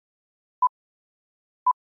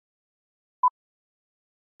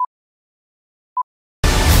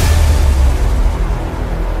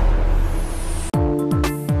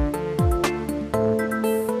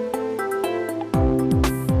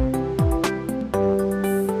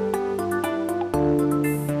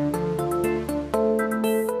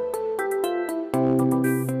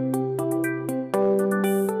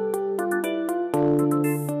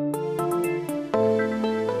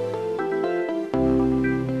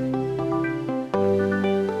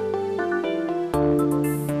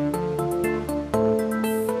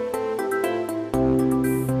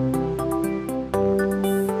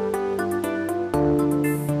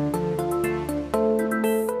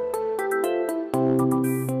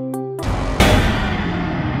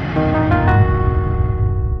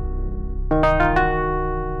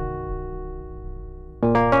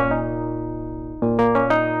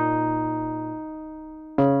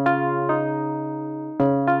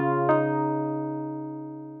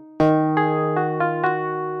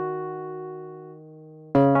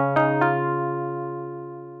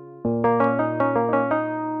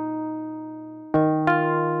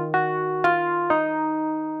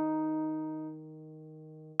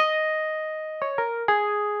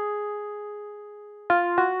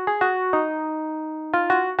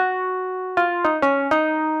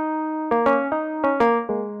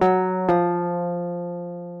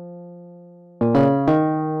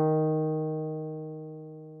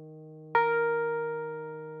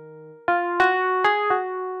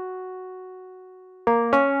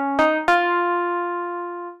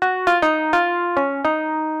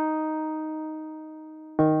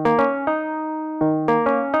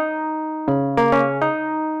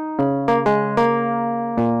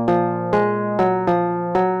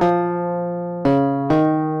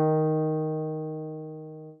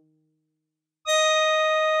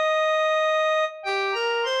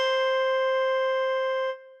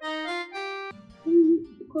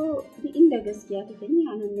ko duk inda gaskiya take ni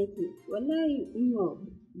a nan nake wallahi umma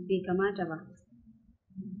bai kamata ba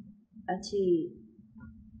a ce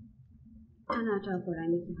ana takura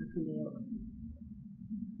miki haka da yawa.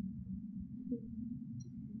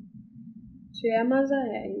 To ya ma za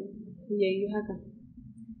a yi haka?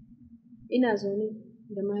 Ina zaune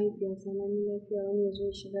da mahaifiyarsa na lafiya wani ya zo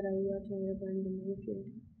ya shiga rayuwa ta ya bani da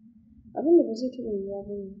mahaifiyarta. Abin da ba zai taɓa yiwuwa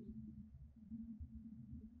ba ne.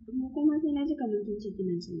 Amma kuma sai na ji kamar kin ce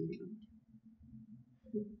kina son ya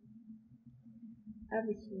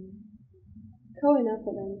Abu ke kawai na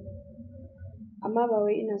faɗa ne. Amma ba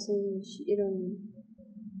wai ina son shi irin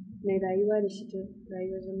mai rayuwa da shi ta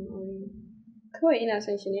rayuwar zaman aure ne. Kawai ina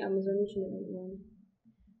son shi ne a mazaunin shi na ɗan uwana.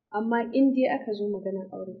 Amma in dai aka zo maganar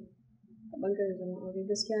aure a ɓangaren zaman aure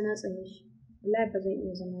gaskiya na tsane shi. Wallahi ba zan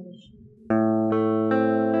iya zama da shi.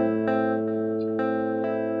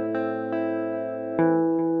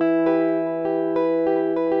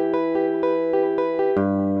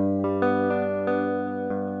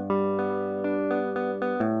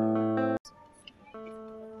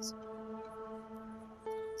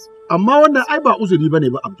 Amma wannan ai ba uzuri bane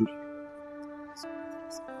ba Abdul.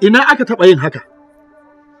 Ina aka taɓa yin haka?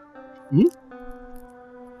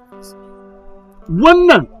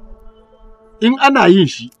 Wannan in ana yin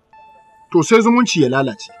shi to sai zumunci ya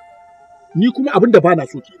lalace. Ni kuma abin da ba na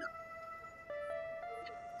so kenan.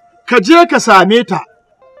 Ka je ka same ta,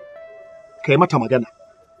 ka yi mata magana.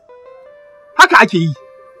 Haka ake yi.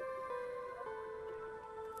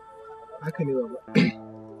 Haka ne baba.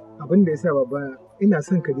 Abin da ya sa baba ina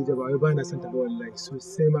son Khadija ba wai ba na son ta ba wallahi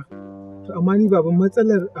sosai ma. To amma ni baban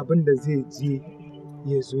matsalar abin da zai je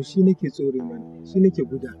ya zo shi nake tsore mana, shi nake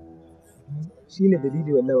guda. Shi ne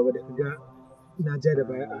dalili wallahi baba da kaga ina ja da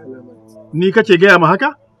baya a alamar. Ni kake gaya ma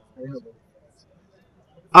haka?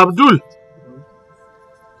 Abdul,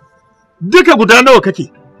 duka guda nawa kake?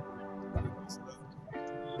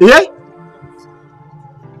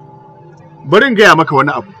 Bari in gaya maka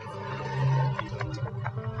wani abu.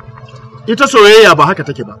 Ita soyayya ba haka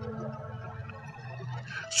take ba.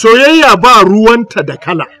 Soyayya ba ruwanta da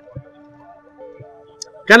kala.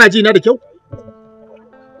 Kana ji na da kyau?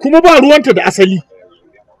 Kuma ba ruwanta da asali.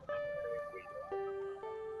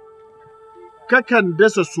 Kakan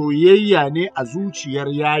dasa soyayya ne a zuciyar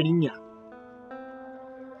yarinya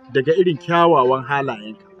daga irin kyawawan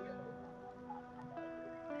halayenka.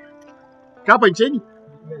 Ka fahimce ni?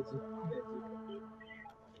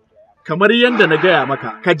 Kamar yadda na gaya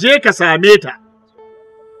maka, ka je ka same ta,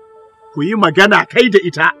 ku yi magana kai da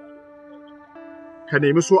ita, ka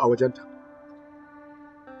nemi so a wajenta.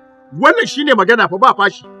 Wannan shi ne magana fa ba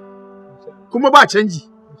fashi, kuma ba canji.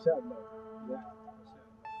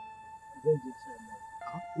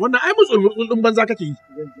 Wannan ai mutsul ɗin banza kake yi.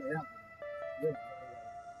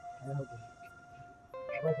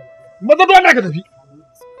 Maza don ka tafi.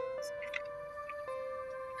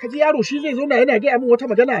 Kaji yaro shi zai zauna yana gaya min wata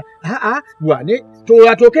magana, a'a wane to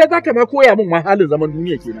wato kai zaka ma koya min halin zaman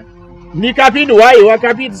duniya kenan. Ni kafi ni wayewa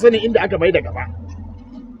kafi ta sanin inda aka mai da gaba.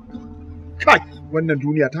 Kai wannan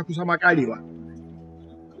duniya ta kusa ma karewa.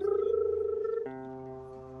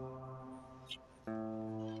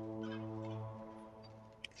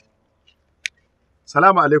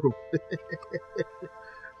 Salamu alaikum.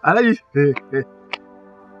 Alhaji.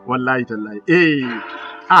 Wallahi tallahi.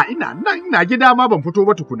 Ina gida ma ban fito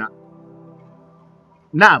ba tukuna.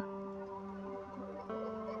 Na'am.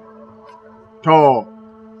 To.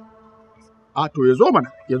 To yazo mana,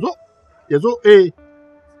 yazo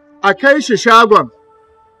a kai shi shagon.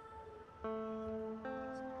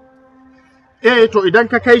 To idan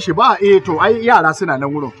ka kai shi ba to ai yara suna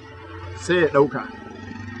nan wurin. Sai ya dauka.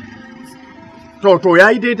 To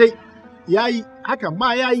yayi daidai. Yayi hakan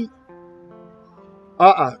ma yayi.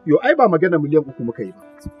 Yo ai ba magana miliyan 3 muka yi ba.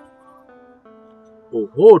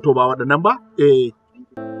 Oho, to ba waɗannan ba?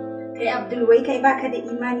 Kai Abdul wai kai baka da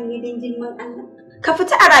imani ne don girman Allah. Ka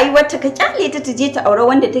fita a rayuwarta ka kyale ta je ta aure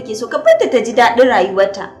wanda take so ka bar ta ji daɗin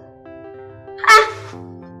rayuwarta.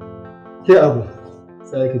 Ke abu,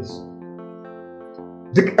 sai ka ji.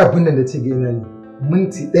 Duk abin da ce ga ina yi,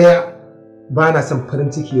 minti ɗaya ba na son farin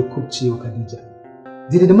ciki ya kubce wa Khadija.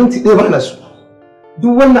 Jide da minti ɗaya ba na so.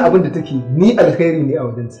 Duk wannan abin da take ni alkhairi ne a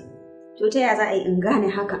wajenta. To ta ya za a yi in gane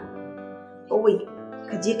haka? Owai,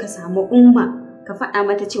 ka je ka samu umma ka faɗa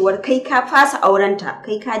mata cewar kai ka fasa aurenta,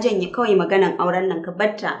 kai ka janye kawai maganan auren nan ka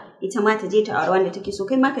batta ita ma ta je ta aure wanda take so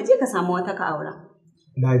kai ma ka je ka samu wata ka aura.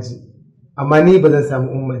 Naji, amma ni ba zan samu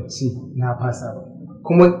umman ce na fasa ba.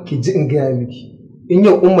 Kuma ki ji in gaya miki, in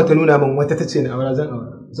yau umma ta nuna min wata ta ce na aura zan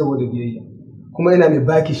aura saboda biyayya. Kuma ina mai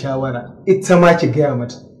baki shawara ita ma ki gaya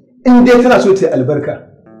mata. In dai tana so ta yi albarka,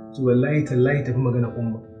 to wallahi tallahi tafi magana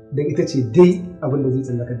umma dan ita ce dai abin da zai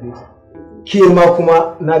tsallaka da ita. Ke ma kuma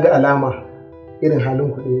na ga alama irin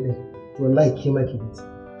halin ku ɗaya ɗin to wallahi ke ma ki bi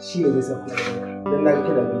shi ne zai sa ku dan na ga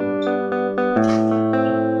kina bi.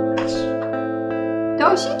 To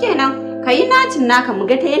shikenan ka yi nacin naka mu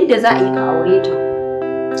ga ta yadda za a yi ka aure ta.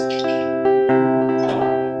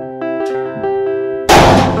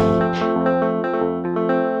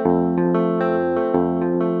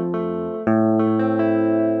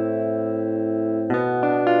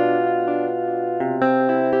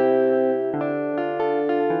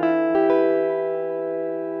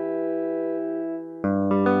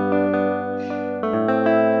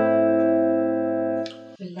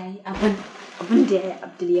 Abin da ya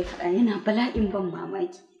Abdul ya faɗa yana bala'in ban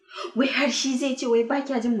mamaki. Wai har shi zai ce wai ba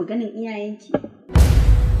kya jin maganin iyayenki?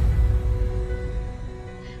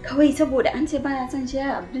 Kawai saboda an ce baya son shi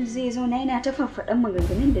Abdul zai zauna yana ta farfaɗan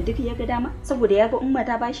maganganun da duk ya ga dama saboda ya ga umma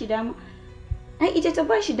ta bashi dama. Ai ita ta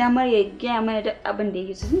bashi damar ya gaya mana duk abin da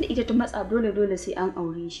yake so tunda ita ta matsa dole sai an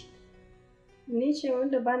aure shi. Ni ce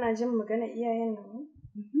wanda bana jin maganar iyayen nan.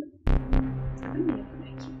 Abin da ya faɗa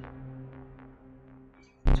ke.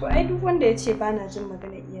 To ai duk wanda ya ce bana jin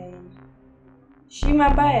maganar iyayen shi ma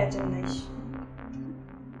baya jin nashi.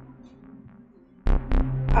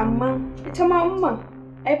 Amma ita ma umma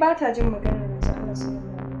ai ba ta jin maganar manzo Allah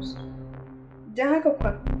sallallahu alaihi wasallam. Dan haka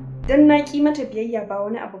kwa dan na ki mata biyayya ba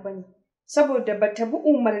wani abu bane. Saboda ba ta bi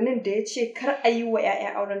umarnin da ya ce kar a yi wa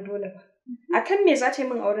 'ya'ya auren dole ba. Akan me za ta yi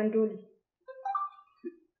min auren dole?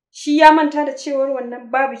 Shi ya manta da cewar wannan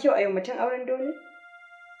babu kyau a yi mutum auren dole?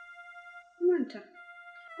 Manta.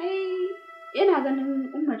 Ai yana ganin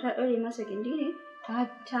umma ta ɗaure masa gindi ne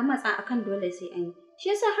ta matsa akan dole sai an yi. Shi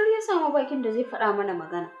yasa har ya samu bakin da zai faɗa mana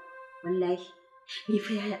magana. Wallahi ni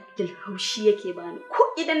fa yaya Abdul haushi yake bani ko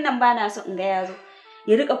idan nan bana so in ga yazo.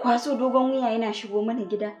 Ya rika kwaso dogon wuya yana shigo mana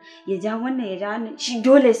gida ya ja wannan ya ja wannan shi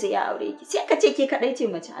dole sai ya aure ki sai ka ce ke kadai ce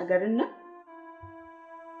mace a garin nan.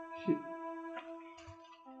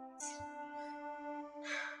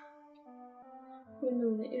 Wannan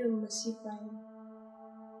wani irin masifa ne.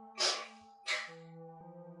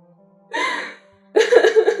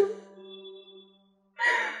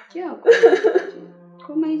 Ki haƙuri.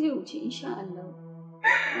 Komai zai wuce insha Allah.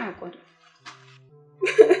 Ki haƙuri.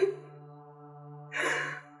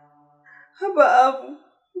 Haba Abu,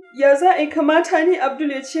 ya za a yi kamata ni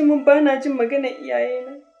Abdul ya ce min ba na jin maganar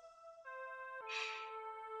iyayena?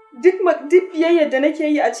 Duk biyayyar da nake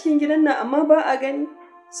yi a cikin gidan nan amma ba a gani,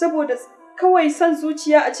 saboda kawai son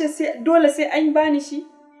zuciya a ce dole sai an bani shi.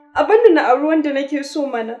 Abin da na auri wanda nake so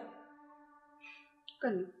mana.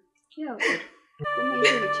 Kano, ki haƙuri. Komai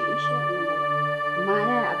zai wuce insha Allah. Amma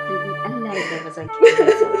ya Abdul Allah ya ba za ki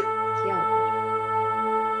rasa. Ki haƙuri.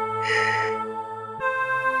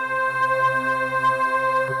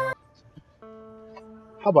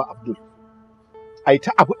 Haba Abdul, ai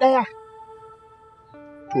ta abu ɗaya.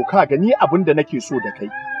 To ka gani abin da nake so da kai.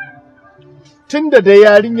 Tun da dai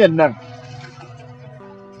yarinyar nan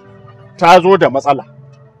ta zo da matsala,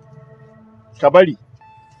 ka bari.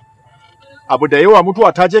 Abu da yawa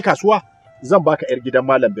mutuwa ta je kasuwa, zan baka 'yar gidan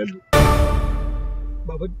Malam Bello.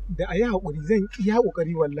 Baba da a yi haƙuri zan iya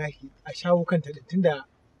ƙoƙari wallahi a shawo kanta din tunda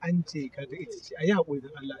an ce kaga ita ce a yi haƙuri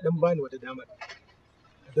don Allah dan bani wata damar.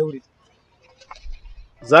 A daure.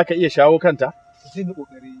 Za ka iya shawo kanta? Zan yi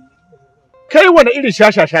ƙoƙari. Kai wani irin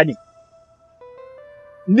shashasha ne?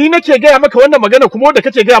 Ni nake gaya maka wannan magana kuma wanda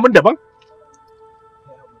kake gaya min daban?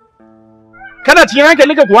 Kana cikin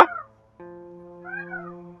hankalinka kuwa?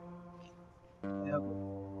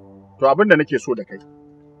 To abin da nake so da kai,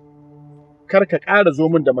 kar ka ƙara zo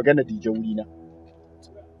min da magana dije wurina.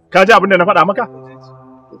 Ka ji abin da na faɗa maka?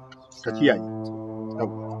 Ka kiyaye.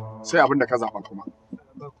 Sai abin da ka zaɓa kuma.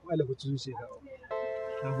 Ba ku Allah ku zuciya ka.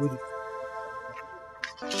 Na gode.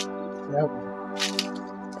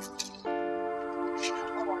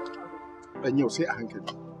 Dan yau sai a hankali.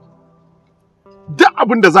 Duk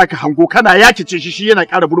abin da zaka hango kana yakice shi yana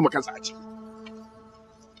ƙara burma kansa a ciki.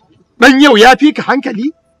 Dan yau ya fi ka hankali?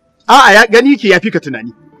 A'a ya gani ki ya fi ka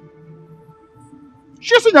tunani.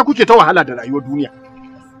 Shi sun ya kuke ta wahala da rayuwar duniya.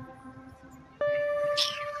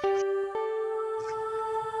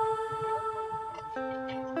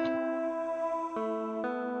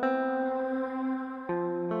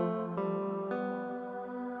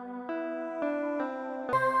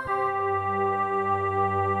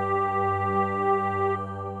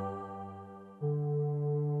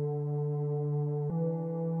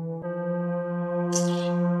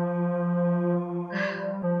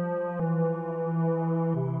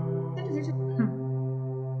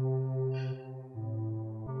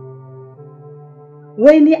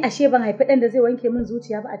 Wai ni ashe ban haifi ɗan da zai wanke min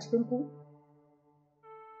zuciya ba a cikin ku?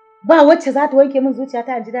 Ba wacce za ta wanke min zuciya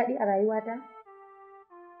ta ji daɗi a rayuwata?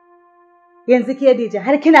 Yanzu ke Dija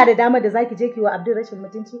har kina da damar da za ki je ki wa Abdul rashin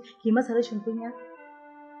mutunci, ki masa rashin kunya?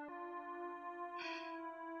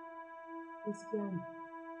 Gaskiya ne.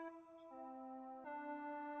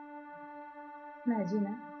 Ina ji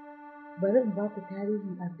na? Bari in ba ku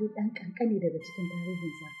tarihin Abdul ɗan ƙanƙani daga cikin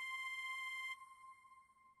tarihinsa.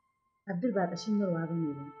 Abdul ba ƙashin yarwa ba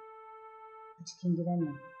ne ba a cikin gidan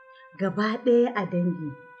nan. Gaba ɗaya a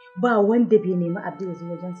dangi ba wanda bai nemi Abdul ya zo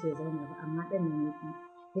wajensa ya zauna ba, amma ɗan nan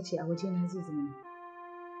ya ce a wajena zai zauna.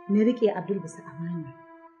 Na riƙe Abdul bisa amana.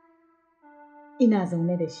 Ina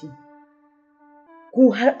zaune da shi.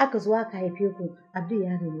 Ku har aka zo aka haife ku, Abdul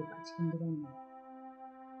ya rene ku a cikin gidan nan.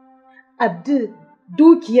 Abdul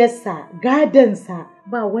dukiyarsa, gadonsa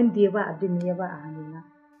ba wanda ya ba Abdul ne ya ba a hannuna.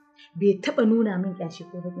 Bai taɓa nuna min ƙyashi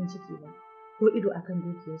ko baƙin ciki ba, ko ido akan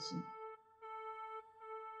dukiyar shi.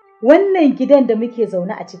 Wannan gidan da muke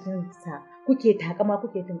zaune a cikinsa, kuke takama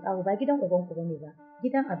kuke tunƙawo ba gidan ubanku bane ba,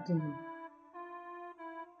 gidan Abdul ne.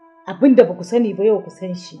 Abin da ba ku sani ba yau ku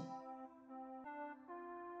san shi.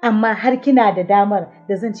 Amma har kina da damar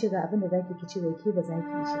da zan ce ga abin da za ki ce wai ke ba za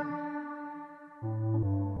ki yi shi ba.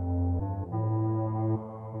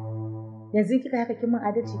 Yanzu kika haka kin min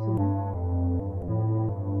adalci kenan.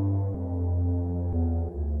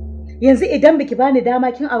 Yanzu idan biki bani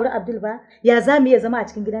dama kin auri Abdul ba, ya za mu iya zama a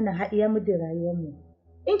cikin gidan nan har iya muddin rayuwar mu.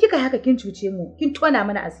 In kika haka kin cuce mu, kin tona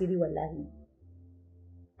mana asiri wallahi.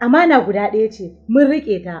 Amana guda ɗaya ce, mun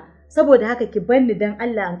rike ta, saboda haka ki bar ni dan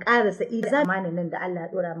Allah in ƙarasa ida amanan nan da Allah ya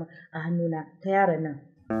dora min a hannuna ta yaron nan.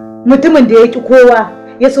 Mutumin da ya ki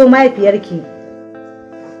kowa, ya so mahaifiyarki.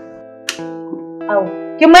 Au,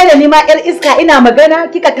 kin mai da ni ma 'yar iska ina magana,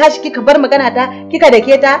 kika tashi kika bar magana ta, kika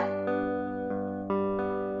dake ta?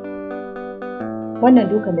 Wannan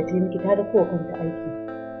dukan da ta yi miki ta da kowa kanta aiki,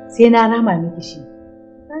 sai na rama miki shi.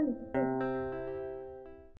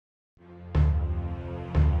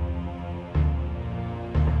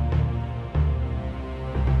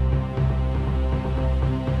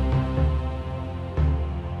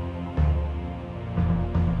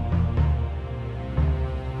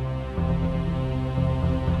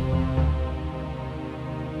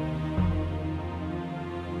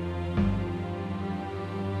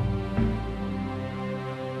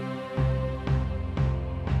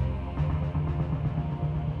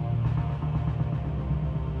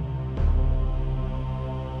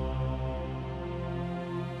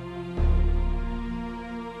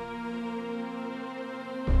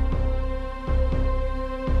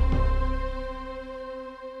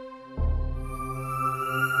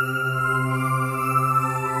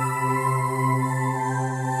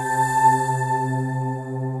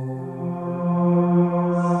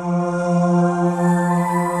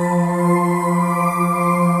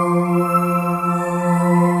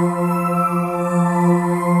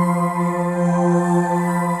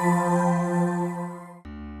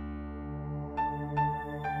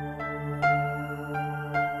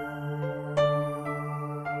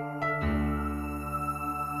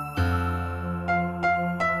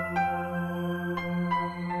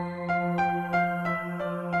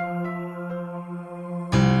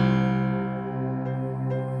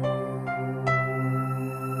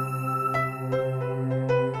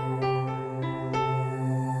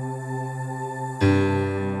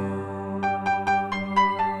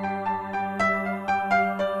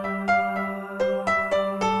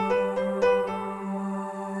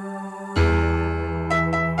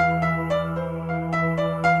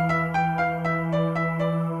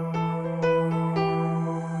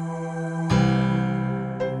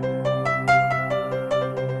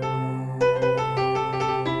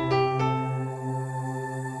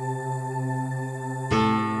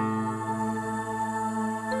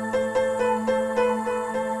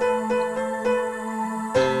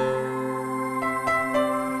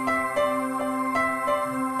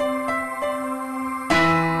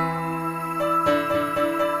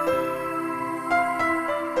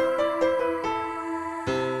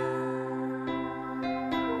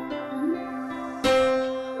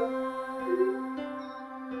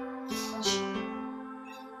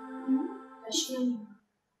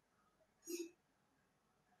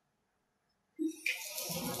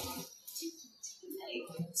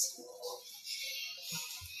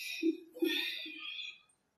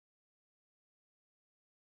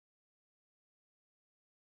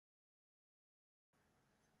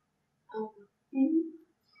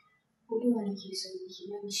 Guduwa nake son ki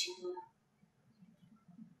na shawara.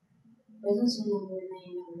 Ba zan so na bar na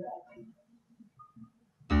yana wuri a kai.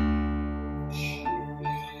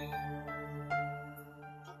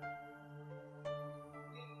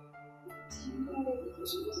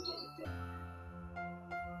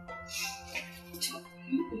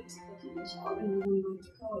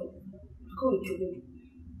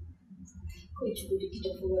 Kawai ki gudu ki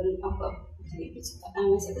tafi wurin Abba. Sai ki faɗa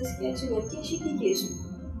masa gaskiya cewa ke shi kike so.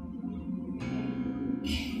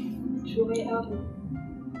 To wai Abu,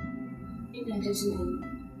 ina da tunani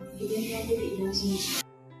idan ya gudu ina son shi.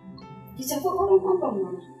 Ki tafi wurin Abba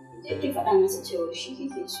mana. Sai ki faɗa masa cewa shi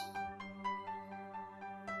kike so.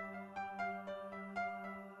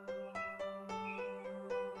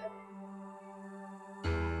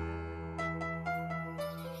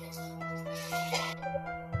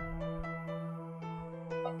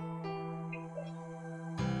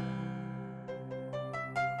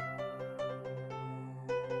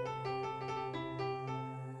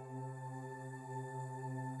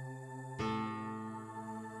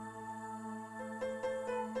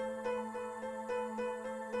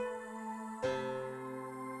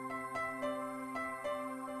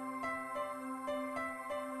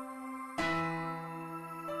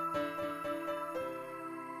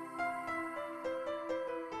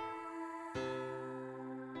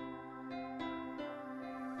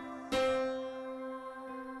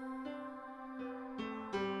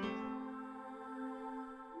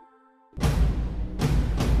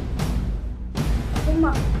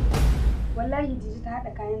 Umma, wallahi Jiji ta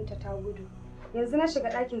haɗa kayanta ta gudu. Yanzu na shiga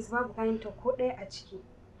ɗakin su babu kayanta ko ɗaya a ciki.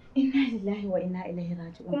 Inna lillahi wa inna ilaihi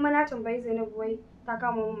raji'un. Kuma na tambayi Zainabu wai ta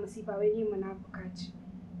kama min masifa wai ni munafuka ce.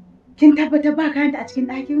 Kin tabbatar ba kayanta a cikin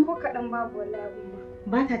ɗakin? Ko kaɗan babu wallahi Umma.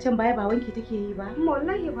 Ba ta can baya ba wanki take yi ba? Umma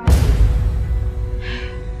wallahi ba.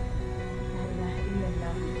 La ilaha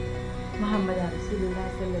illallah. Muhammadu Rasulullah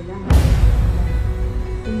sallallahu alaihi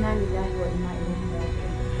wasallam. Inna lillahi wa inna ilaihi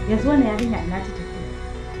raji'un. Yanzu wannan yarinya ina ta tafi?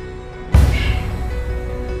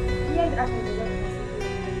 Yadda aka yi da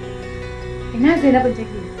ina Zainabin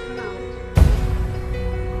take?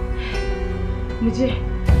 Mu je.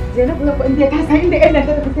 Zainabu ko inda ta san inda ƴan nan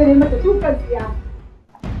ta tafi sai ne mata dukan tsiya.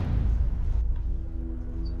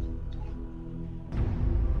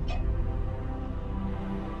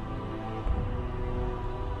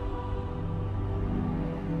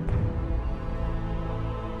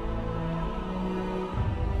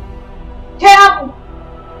 Ke Abu.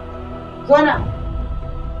 Zona.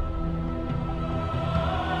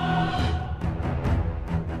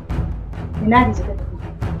 Ina Dije ta tafi?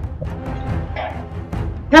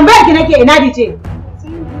 Tambayar ki nake ina Dije?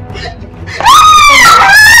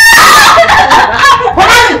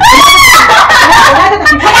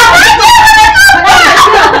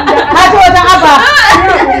 Ka ji wajen Abba?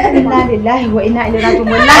 Inna lillahi wa inna ilaihi raji'un.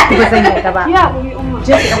 Wallahi ba zan yarda ba. Ya haƙuri Umma.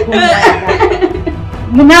 Je ki ɗauko mu.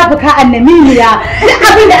 Munafuka annamiya. Duk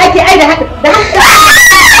abin da ake ai da haka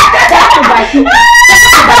baki.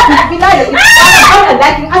 Baki bila da ita. Wannan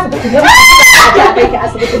lakin asibiti ne ba a kai ki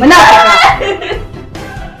asibiti munafuka.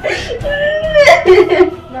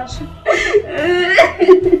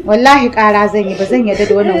 Wallahi ƙara zan yi ba zan yarda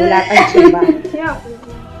da wannan wulaƙancin ba.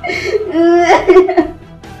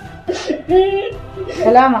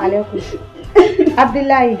 Salamu alaikum.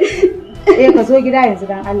 Abdullahi, ka zo gida yanzu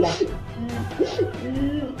dan Allah.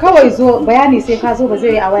 Kawai zo bayani sai ka zo ba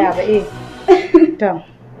zai yi a waya ba To.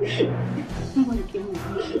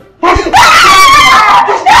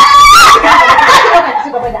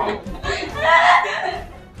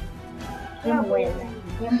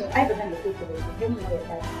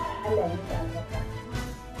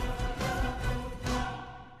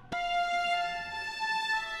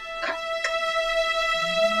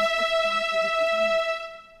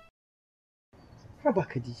 Haba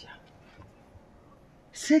Khadija,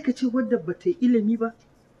 sai ka ce wadda ba ta yi ilimi ba,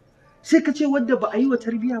 sai ka ce wadda ba a yi wa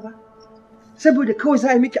tarbiyya ba, saboda kawai za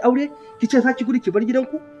a yi miki aure, ki ce za ki gudu ki bar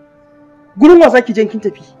gidanku? Gurin wa za ki je kin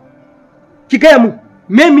tafi? Ki gaya min,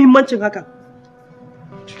 me muhimmancin haka?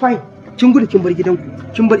 Fine, kin gudu kin bar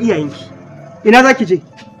gidanku, kin bar iyayenki. Ina za ki je?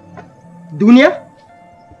 Duniya?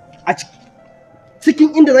 A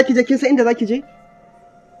cikin inda za ki je, kin san inda za ki je?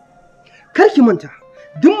 Kar ki manta,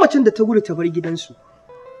 duk macen da ta gudu ta bar gidansu,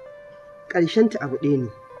 ƙarshenta abu ɗaya ne.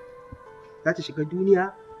 Za ta shiga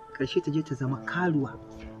duniya, ƙarshe ta je ta zama karuwa.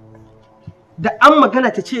 Da an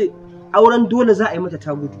magana ta ce auren dole za a yi mata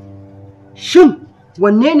ta gudu. Shin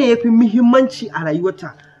wanne ne ya fi muhimmanci a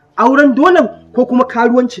rayuwarta? Auren dole ko kuma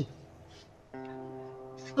karuwancin?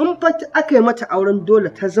 In fa aka yi mata auren dole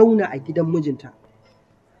ta zauna a gidan mijinta,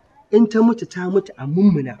 in ta mutu a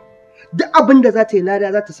mummuna. Duk abin da za ta yi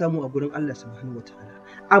lada za ta samu a gurin Allah subhanahu wa ta'ala.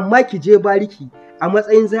 Amma ki je bariki a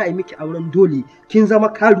matsayin za a yi miki auren dole, kin zama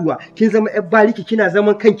karuwa, kin zama yar bariki, kina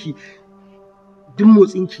zaman kanki, duk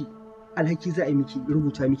motsinki alhaki za a yi miki,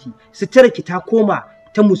 rubuta miki. Sutura ki ta koma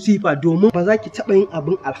ta musifa domin ba za ki taɓa yin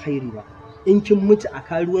abin alkhairi ba. In kin mutu a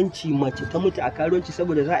karuwanci, mace ta mutu a karuwanci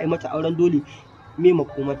saboda za a yi mata auren dole, me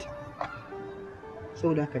makomata?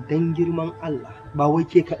 Saboda haka dan girman Allah ba wai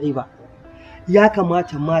ke kaɗai ba, ya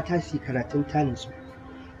kamata mata su yi karatun taninsu,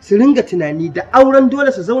 su ringa tunani da auren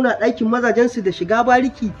dole su zauna ɗakin mazajensu da shiga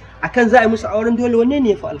bariki akan za a yi musu auren dole, wanne ne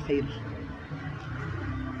ya fi alkhairi?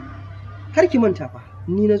 Kar ki manta fa,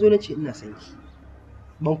 ni na zo na ce ina son ki,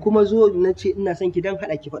 ban kuma zo na ce ina son ki don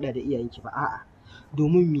haɗa ki faɗa da iyayenki ba, a'a,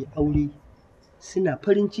 domin mu aure suna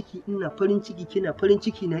farin ciki, ina farin ciki, kina farin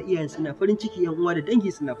ciki, na iyayen suna farin ciki, yan uwa da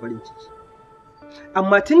dangi suna farin ciki.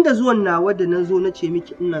 Amma tun da zuwan nawa da na zo na ce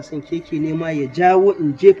miki ina son ke nema ya jawo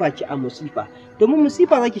in jefa ki a musifa, domin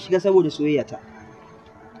musifa za ki shiga saboda soyayya ta.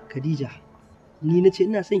 Khadija, ni na ce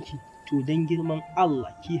ina son ki, to dan girman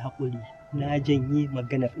Allah ki haƙuri, na janye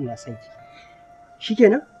maganar ina son ki.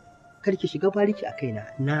 Shikenan, kar ki shiga bariki a kaina,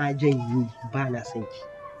 na janye, ba na son ki,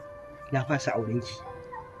 na fasa auren ki.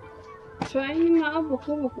 To ai ma abu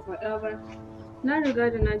ko ba ku faɗa ba, na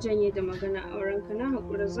riga da na janye da magana aurenka, na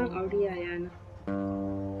haƙura zan auri yayana.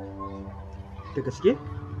 Da gaske?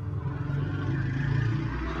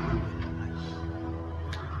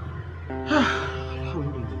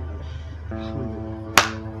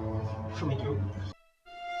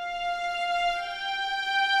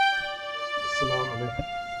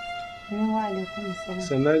 Wa alaikum salam.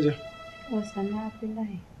 Sannaja. Wa sanna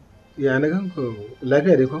Abdullahi. Ya na gan ku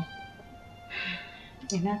lafiya dai ko?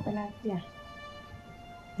 Ina ka lafiya.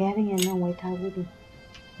 Yarinyar nan wai ta gudu.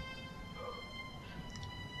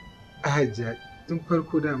 Hajja, tun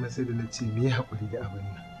farko da sai da na ce me haƙuri da abin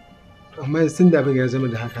nan. Amma sun da abin ya zama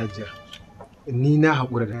da haka Hajja. Ni na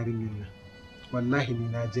haƙura da yarinyar nan. Wallahi ni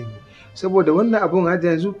na janye. Saboda wannan abun Hajja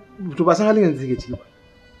yanzu to ba san halin yanzu take ciki ba.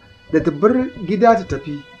 Da ta bar gida ta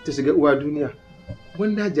tafi ta shiga uwa duniya.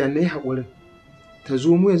 Wanda Hajja na yi haƙurin. Ta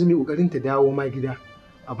zo mu yanzu mai ƙoƙarin ta dawo ma gida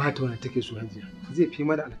a ba ta wanda take so Hajja. Zai fi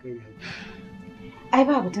mana alkhairi Hajja. Ai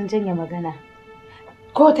ba batun janye magana.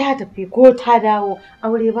 Ko ta tafi ko ta dawo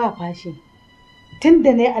aure ba fashi. Tun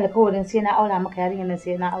da na yi alkawarin sai na aura maka yarinyar nan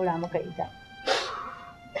sai na aura maka ita.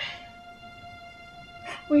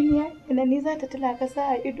 Wani yarinyar ni za ta tula ka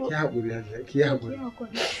sa a ido. Ki haƙuri Hajja, ki haƙuri.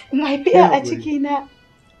 In haifi a cikina.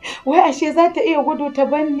 Wai ashe za ta iya gudu ta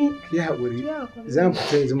banni. Ki haƙuri. Za mu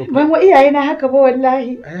fita yanzu mu fita. Ban wa iyayena haka ba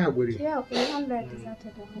wallahi. Ayi haƙuri. Ki haƙuri, Allah ya za ta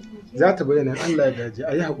dawo. Za ta bayyana Allah ya dace.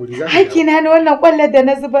 Ayi haƙuri. Hakina na wannan kwallar da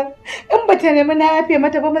na zubar. In ba ta nemi na yafe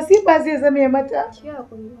mata ba masifa zai zame mata. Ki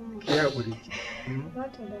haƙuri. Ki haƙuri. Za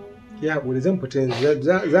ta dawo. Ki haƙuri zan fita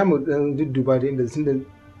yanzu. Za mu dan dudduba da inda sun da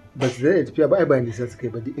ba su da tafiya ba ai ba nisa suka yi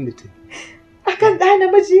ba duk inda ta yi. Akan ɗa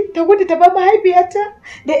namiji ta gudu ta bar mahaifiyarta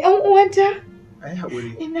da ƴan uwanta. Ayi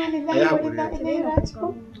haƙuri. Inna lillahi wa inna ilaihi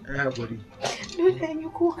raji'un. Ayi haƙuri. Dole in yi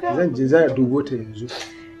kuka. Zan je za a dubo ta yanzu.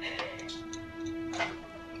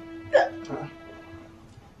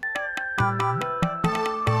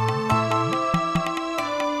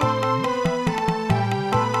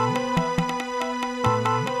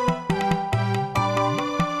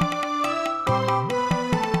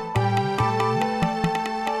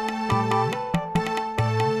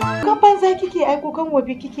 Banza kike ai kukan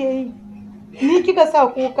wabi kike yi. Ni kika sa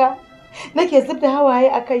kuka. Nake zubda hawaye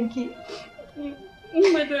a kanki.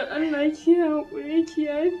 Umma da Allah ki haƙuri ki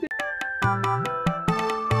yafe.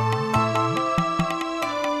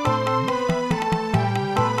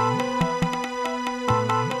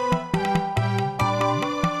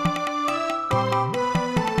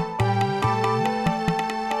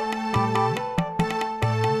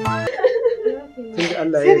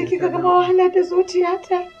 Sai da kika gama wahala da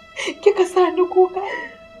zuciyata. Kika sa ni kuka,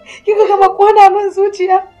 kika gama kona min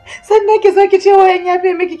zuciya, sannan ki zo ki ce wa yan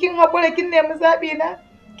yafe miki kin haƙura kin nemi zaɓi na,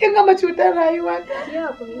 kin gama cutar rayuwa ta.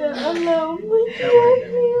 Allah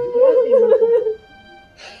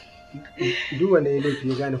duk wanda ya laifi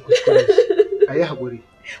ya gane kuskure a yi haƙuri.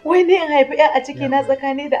 Wai ne in haifi ya a ciki na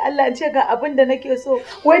tsakani da Allah in ce ga abin da nake so,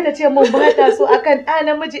 wai ta ce mun ba ta so akan ɗa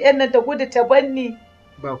namiji yan nan ta gudu ta banni.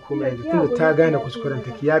 Ba komai yanzu tunda ta gane kuskuren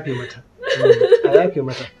ta ki yafe mata. A yafe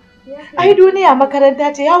mata. Ai duniya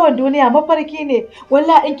makaranta ce, yawon duniya mafarki ne.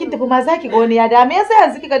 Wallahi in kin tafi ma zaki ga wani ya da. Me yasa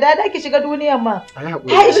yanzu kika da ki shiga duniyar ma?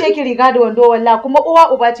 Ta ishe ki riga da wando wallahi, kuma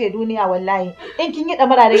uwa uba ce duniya wallahi. In kin yi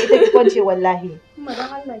damara da ita ki kwance wallahi. Kuma dan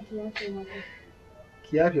Allah ki yafe mata.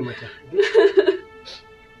 Ki yafe mata.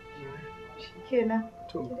 Shikenan.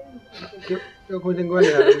 To. Ke ko jin gwani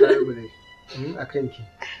Allah ya gode. A kanki.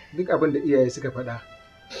 Duk abin da iyaye suka faɗa.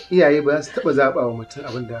 Iyaye ba za su taɓa zaɓa wa mutum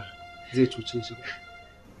abin da zai cuce shi ba.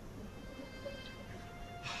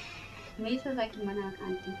 Me yasa zaki mana haka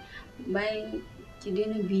anti? Bayan ki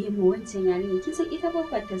daina biye mu wancan yarinya, kin san ita ba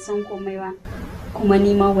ta san komai ba. kuma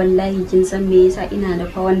ni ma wallahi kin san me yasa ina da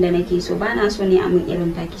fa wanda nake so ba na so ne a mun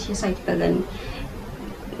irin taki shi yasa kika gani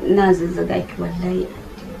ina zazzaga ki wallahi.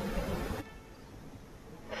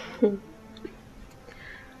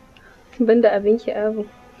 Banda abinki abu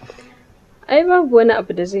ai babu wani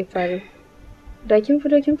abu da zai faru da kin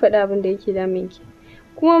fito kin faɗi abin da yake damun ki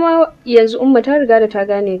kuma ma yanzu umma ta riga da ta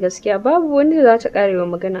gane gaskiya babu wanda za ta karewa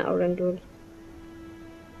magana auren dole.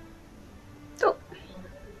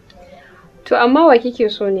 To amma wa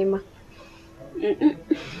kike so ne ma?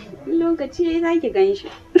 Lokaci za ki gan shi.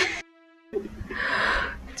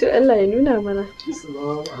 To Allah ya nuna mana.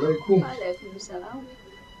 Assalamu alaikum. Wa alaikum salam.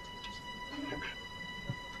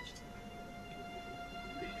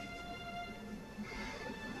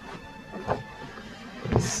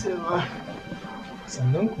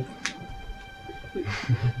 Sannan ku.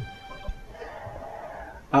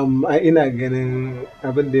 Amma ina ganin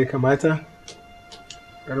abin da ya kamata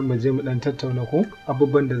kar mu je mu dan tattauna ko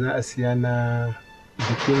abubuwan da za a siya na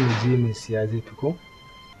bikin mu je mu siya zai fi ko?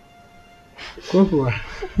 Ko kuwa?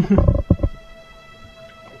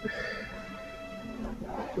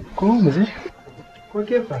 Ko mu je? Ko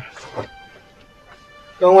kefa?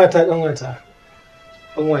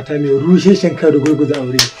 Ƙanwata mai rushe shanka da gurguza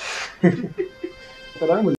aure.